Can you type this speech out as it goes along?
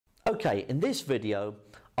Okay, in this video,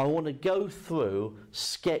 I want to go through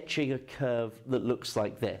sketching a curve that looks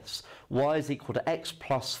like this. Y is equal to x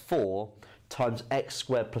plus 4 times x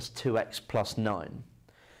squared plus 2x plus 9.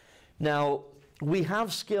 Now, we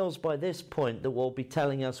have skills by this point that will be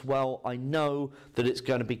telling us, well, I know that it's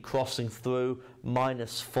going to be crossing through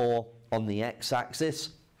 -4 on the x-axis.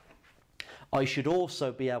 I should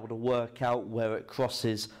also be able to work out where it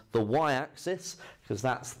crosses the y-axis, because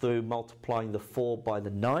that's through multiplying the 4 by the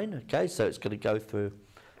 9. Okay, so it's going to go through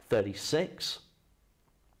 36.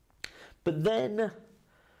 But then,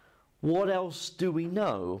 what else do we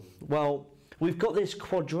know? Well, we've got this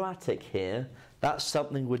quadratic here. That's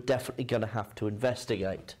something we're definitely going to have to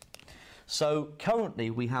investigate. So currently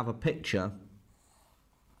we have a picture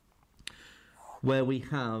where we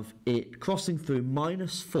have it crossing through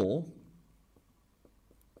 -4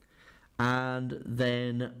 and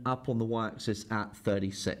then up on the y-axis at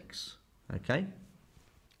 36. Okay?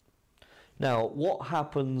 Now, what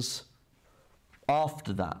happens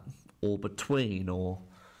after that, or between, or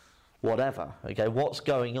whatever? Okay, what's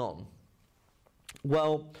going on?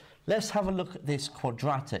 Well, let's have a look at this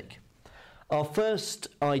quadratic. Our first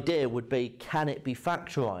idea would be, can it be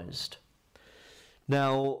factorized?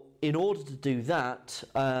 Now, in order to do that,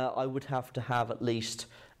 I would have to have at least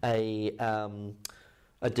a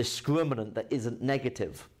discriminant that isn't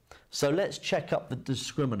negative. So let's check up the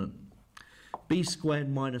discriminant. B squared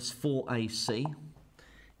minus 4ac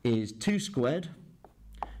is 2 squared,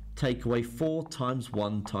 take away 4 times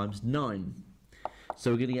 1 times 9.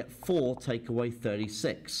 So we're going to get 4 take away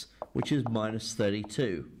 36, which is minus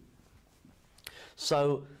 32.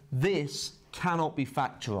 So this cannot be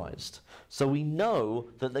factorized. So we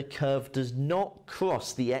know that the curve does not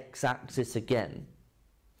cross the x-axis again.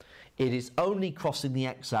 It is only crossing the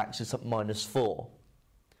x-axis at -4.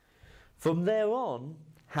 From there on,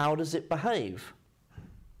 how does it behave?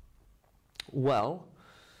 Well,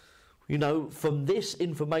 you know, from this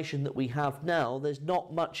information that we have now, there's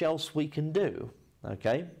not much else we can do.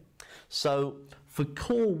 Okay, so for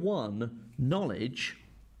core 1 knowledge,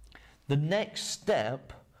 the next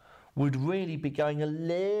step would really be going a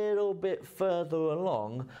little bit further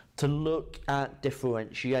along to look at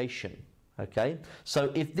differentiation. Okay,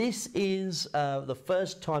 so if this is the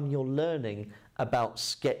first time you're learning about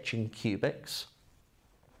sketching cubics,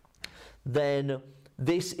 then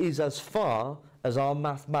this is as far as our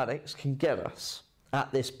mathematics can get us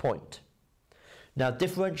at this point. Now,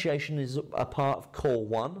 differentiation is a part of core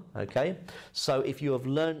 1, okay? So if you have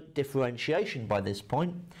learnt differentiation by this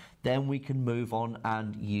point, then we can move on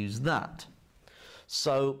and use that.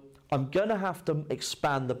 So I'm going to have to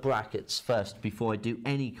expand the brackets first before I do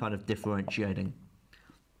any kind of differentiating.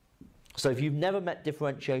 So if you've never met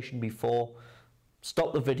differentiation before,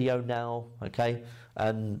 stop the video now, okay?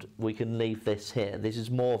 And we can leave this here. This is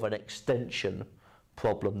more of an extension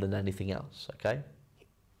problem than anything else, okay?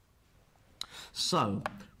 So,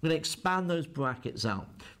 we're going to expand those brackets out.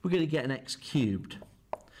 We're going to get an x cubed.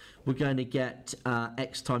 We're going to get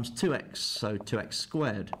x times 2x, so 2x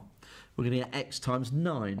squared. We're going to get x times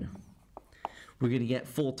 9. We're going to get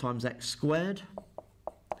 4 times x squared,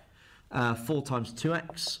 4 times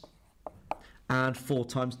 2x, and 4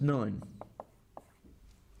 times 9.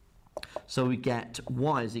 So we get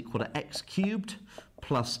y is equal to x cubed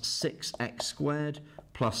plus 6x squared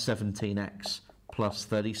plus 17x plus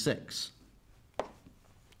 36.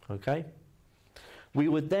 Okay, we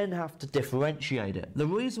would then have to differentiate it. The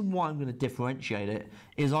reason why I'm going to differentiate it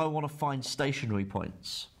is I want to find stationary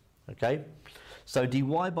points. Okay, so dy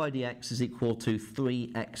by dx is equal to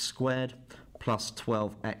 3x squared plus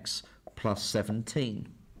 12x plus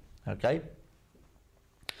 17. Okay,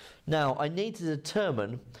 now I need to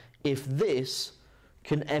determine if this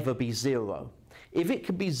can ever be 0. If it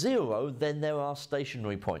can be 0, then there are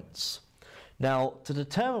stationary points. Now, to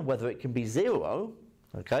determine whether it can be 0,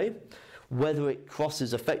 okay, whether it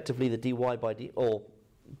crosses effectively the dy by d, or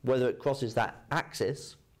whether it crosses that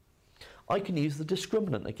axis, I can use the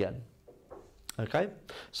discriminant again. Okay,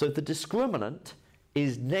 so if the discriminant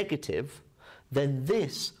is negative, then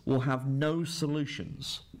this will have no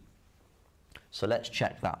solutions. So let's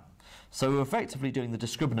check that. So we're effectively doing the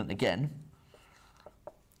discriminant again.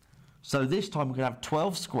 So this time we're going to have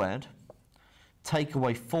 12 squared, take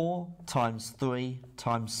away 4 times 3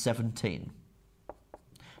 times 17.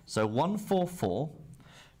 So 144,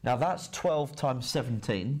 now that's 12 times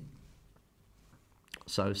 17,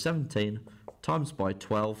 so 17 times by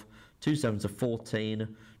 12, 2 sevens are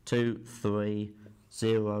 14, 2, 3,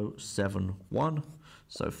 0, 7, 1,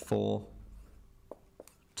 so 4,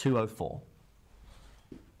 204.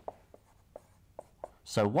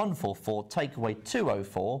 So 144, take away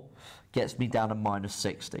 204, gets me down to minus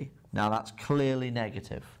 60. Now that's clearly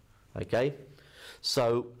negative, okay?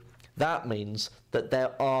 So that means that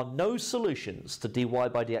there are no solutions to dy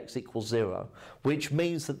by dx equals 0, which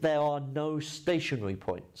means that there are no stationary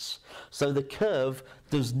points. So the curve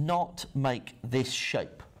does not make this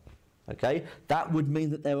shape, okay? That would mean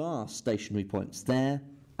that there are stationary points there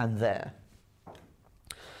and there.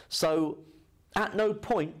 So at no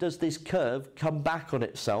point does this curve come back on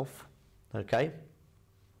itself, okay?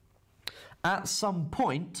 At some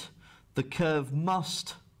point, the curve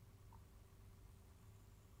must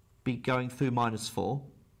be going through minus 4,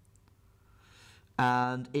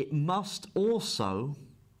 and it must also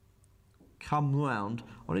come round.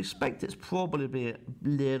 I would expect it's probably be a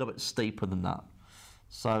little bit steeper than that.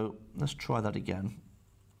 So let's try that again.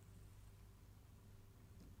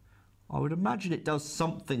 I would imagine it does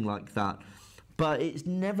something like that, but it's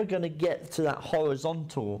never going to get to that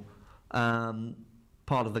horizontal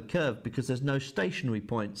part of the curve because there's no stationary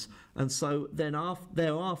points, and so then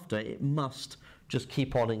thereafter it must just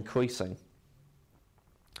keep on increasing.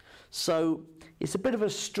 So it's a bit of a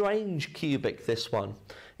strange cubic, this one.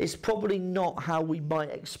 It's probably not how we might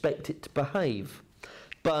expect it to behave,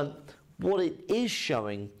 but what it is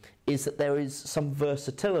showing is that there is some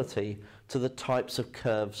versatility to the types of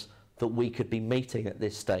curves that we could be meeting at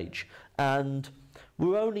this stage, and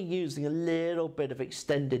we're only using a little bit of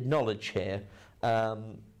extended knowledge here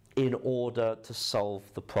in order to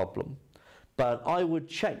solve the problem. But I would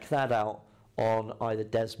check that out on either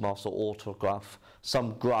Desmos or Autograph,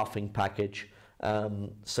 some graphing package,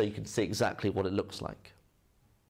 so you can see exactly what it looks like.